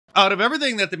Out of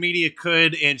everything that the media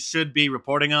could and should be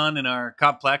reporting on in our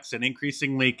complex and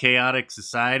increasingly chaotic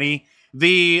society,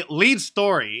 the lead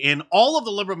story in all of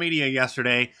the liberal media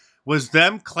yesterday was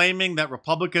them claiming that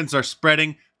Republicans are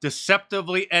spreading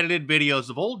deceptively edited videos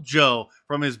of old Joe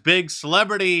from his big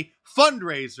celebrity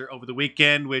fundraiser over the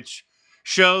weekend, which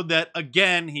showed that,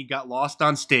 again, he got lost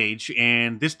on stage,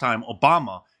 and this time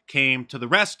Obama came to the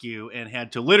rescue and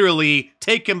had to literally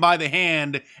take him by the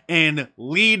hand and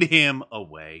lead him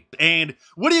away. And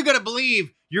what are you going to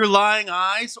believe, your lying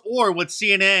eyes or what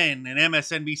CNN and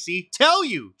MSNBC tell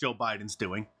you Joe Biden's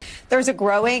doing? There's a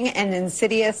growing and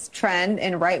insidious trend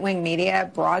in right-wing media,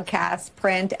 broadcast,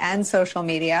 print, and social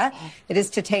media. It is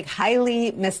to take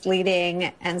highly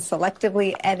misleading and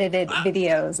selectively edited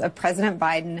videos of President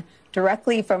Biden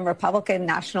directly from Republican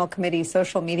National Committee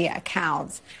social media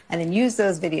accounts and then use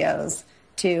those videos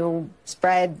to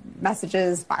spread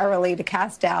messages virally to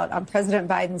cast doubt on President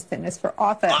Biden's fitness for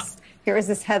office. Here is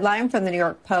this headline from the New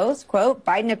York Post, quote,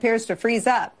 Biden appears to freeze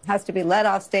up, has to be led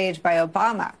off stage by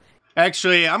Obama.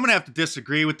 Actually, I'm going to have to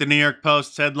disagree with the New York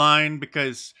Post headline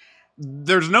because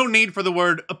there's no need for the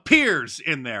word appears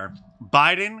in there.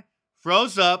 Biden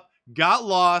froze up, got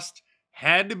lost,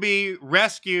 had to be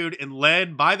rescued and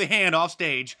led by the hand off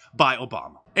stage by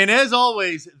Obama. And as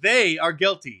always, they are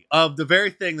guilty of the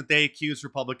very thing that they accuse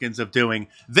Republicans of doing.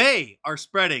 They are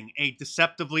spreading a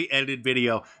deceptively edited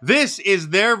video. This is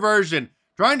their version,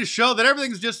 trying to show that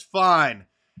everything's just fine.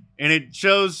 And it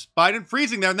shows Biden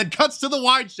freezing there and then cuts to the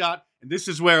wide shot. And this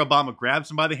is where Obama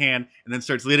grabs him by the hand and then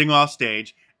starts leading off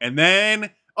stage. And then,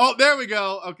 oh, there we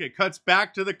go. Okay, cuts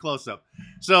back to the close-up.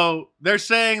 So they're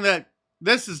saying that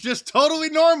this is just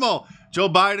totally normal. Joe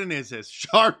Biden is as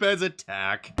sharp as a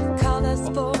tack. Call us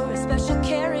for a special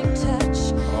caring touch.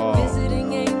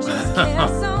 Visiting angels care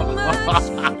so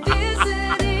much.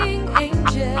 Visiting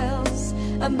angels,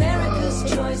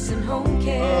 America's choice in home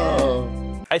care.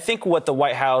 I think what the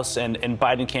White House and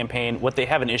Biden campaign, what they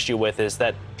have an issue with is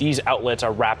that these outlets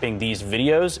are wrapping these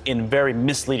videos in very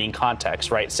misleading context,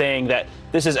 right? Saying that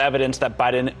this is evidence that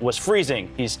Biden was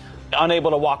freezing. He's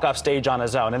unable to walk off stage on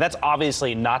his own. And that's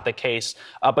obviously not the case,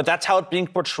 but that's how it's being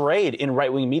portrayed in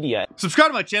right-wing media. Subscribe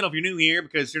to my channel if you're new here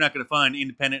because you're not going to find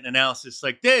independent analysis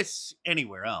like this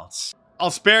anywhere else. I'll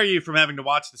spare you from having to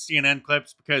watch the CNN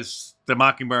clips because the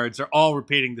Mockingbirds are all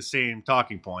repeating the same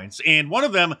talking points. And one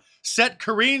of them set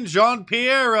Karine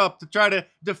Jean-Pierre up to try to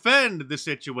defend the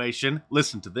situation.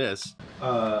 Listen to this.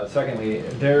 Secondly,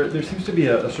 there seems to be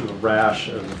a sort of rash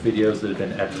of videos that have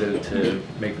been edited to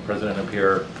make the president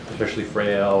appear especially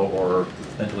frail or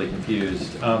mentally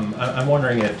confused. I'm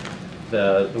wondering if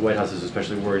the White House is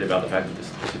especially worried about the fact that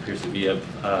this appears to be a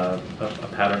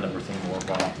pattern that we're seeing more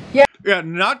often. Yeah,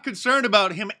 not concerned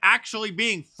about him actually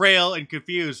being frail and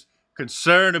confused.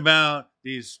 Concerned about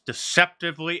these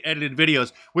deceptively edited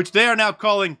videos, which they are now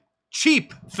calling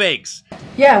cheap fakes.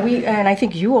 Yeah, and I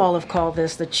think you all have called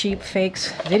this the cheap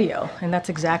fakes video, and that's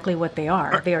exactly what they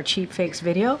are. They are cheap fakes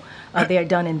video. They are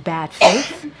done in bad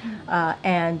faith,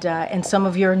 and some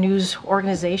of your news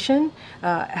organization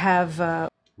have.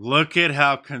 Look at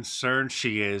how concerned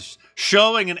she is,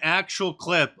 showing an actual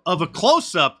clip of a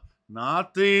close-up,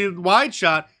 not the wide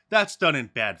shot. That's done in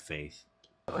bad faith.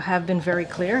 Have been very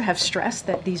clear, have stressed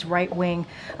that these right-wing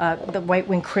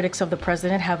critics of the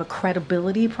president have a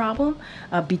credibility problem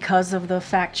because of the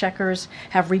fact checkers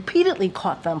have repeatedly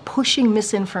caught them pushing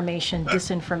misinformation,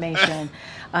 disinformation,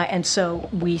 and so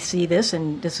we see this,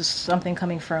 and this is something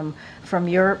coming from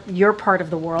your part of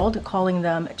the world, calling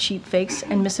them cheap fakes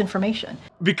and misinformation.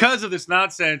 Because of this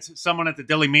nonsense, someone at the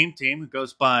Daily Meme team, who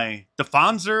goes by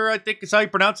Defonzer, I think is how you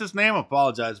pronounce his name. I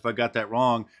apologize if I got that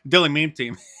wrong. Daily Meme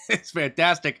team, it's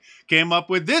fantastic, came up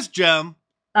with this gem.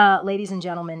 Ladies and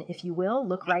gentlemen, if you will,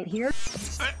 look right here.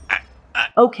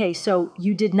 Okay, so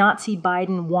you did not see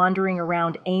Biden wandering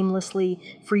around aimlessly,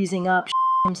 freezing up,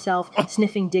 himself,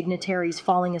 sniffing dignitaries,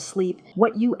 falling asleep.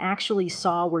 What you actually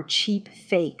saw were cheap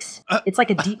fakes. It's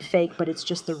like a deep fake, but it's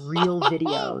just the real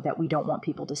video that we don't want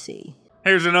people to see.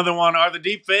 Here's another one. Are the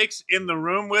deep fakes in the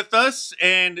room with us?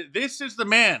 And this is the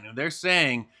man who they're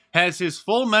saying has his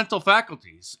full mental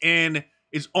faculties and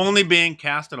is only being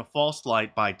cast in a false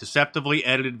light by deceptively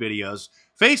edited videos,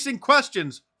 facing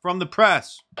questions from the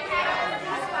press.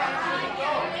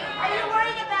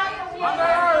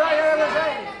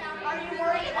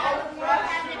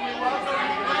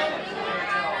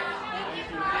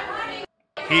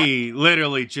 He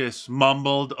literally just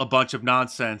mumbled a bunch of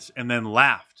nonsense and then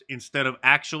laughed instead of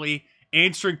actually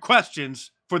answering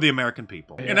questions for the American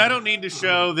people. And I don't need to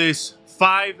show this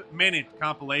 5-minute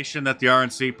compilation that the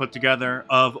RNC put together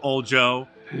of old Joe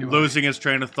losing his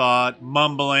train of thought,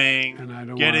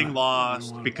 mumbling, getting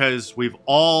lost, because we've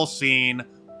all seen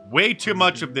way too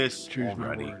much of this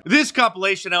already. This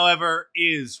compilation, however,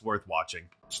 is worth watching.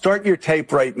 Start your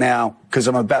tape right now, because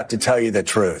I'm about to tell you the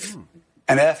truth.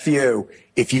 And F you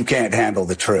if you can't handle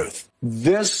the truth.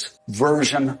 This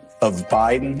version of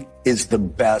Biden is the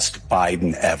best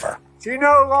Biden ever. She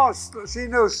knows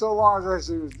so long as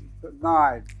she was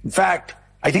 9. In fact,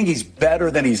 I think he's better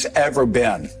than he's ever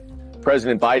been.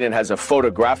 President Biden has a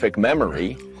photographic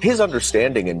memory. His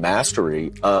understanding and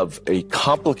mastery of a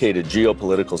complicated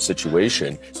geopolitical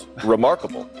situation,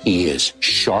 remarkable. He is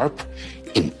sharp,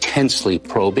 intensely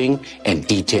probing, and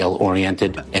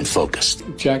detail-oriented and focused.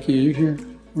 Jackie, are you here?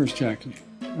 Where's Jackie?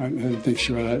 I didn't think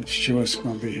she was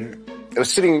going to be here. I was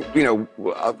sitting,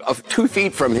 2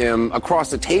 feet from him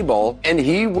across the table, and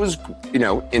he was,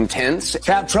 intense.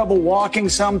 Have trouble walking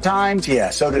sometimes? Yeah,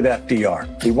 so did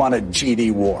FDR. He wanted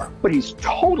GD war. But he's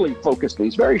totally focused.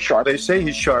 He's very sharp. They say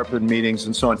he's sharp in meetings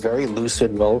and so on. Very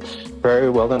lucid, very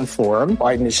well informed.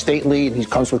 Biden is stately, and he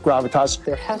comes with gravitas.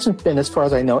 There hasn't been, as far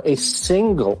as I know, a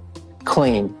single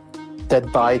claim that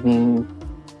Biden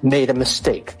made a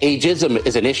mistake. Ageism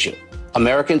is an issue.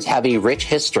 Americans have a rich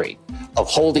history of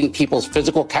holding people's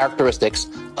physical characteristics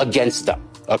against them.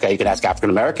 Okay, you can ask African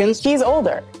Americans. He's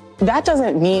older. That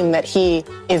doesn't mean that he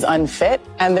is unfit,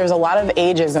 and there's a lot of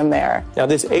ageism there. Now,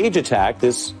 this age attack,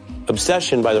 this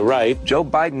obsession by the right. Joe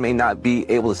Biden may not be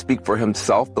able to speak for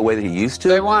himself the way that he used to.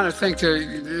 They want to think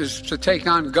to take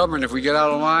on government if we get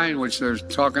out of line, which they're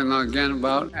talking again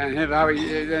about, and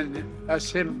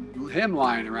that's him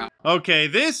lying around. Okay,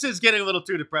 this is getting a little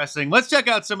too depressing. Let's check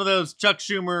out some of those Chuck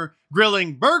Schumer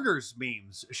grilling burgers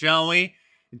memes, shall we?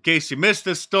 In case you missed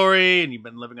this story and you've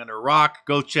been living under a rock,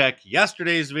 go check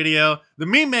yesterday's video. The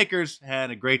meme makers had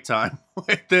a great time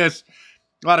with this.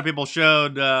 A lot of people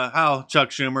showed how Chuck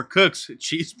Schumer cooks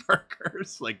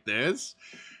cheeseburgers like this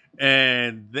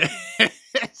and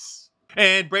this.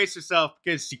 And brace yourself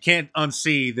because you can't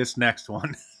unsee this next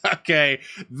one. Okay,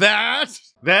 that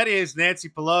is Nancy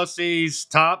Pelosi's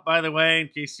top, by the way, in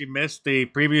case you missed the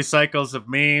previous cycles of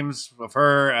memes of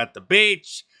her at the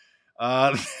beach.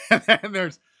 And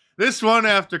there's this one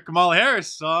after Kamala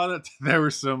Harris saw that there were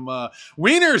some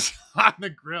wieners on the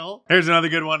grill. Here's another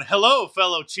good one. Hello,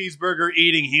 fellow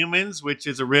cheeseburger-eating humans, which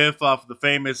is a riff off of the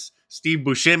famous Steve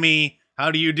Buscemi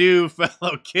 "How do you do,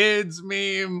 fellow kids"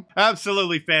 meme.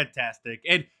 Absolutely fantastic.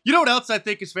 And you know what else I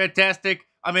think is fantastic?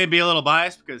 I may be a little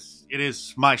biased because it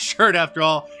is my shirt after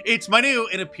all. It's my new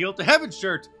An Appeal to Heaven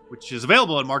shirt, which is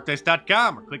available at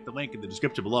markdice.com, or click the link in the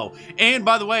description below. And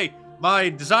by the way, my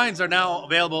designs are now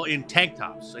available in tank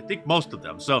tops. I think most of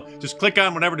them. So just click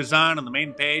on whatever design on the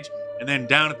main page, and then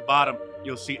down at the bottom,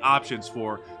 you'll see options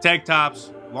for tank tops,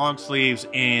 long sleeves,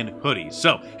 and hoodies.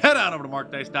 So head on over to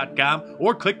markdice.com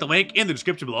or click the link in the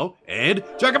description below and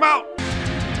check them out.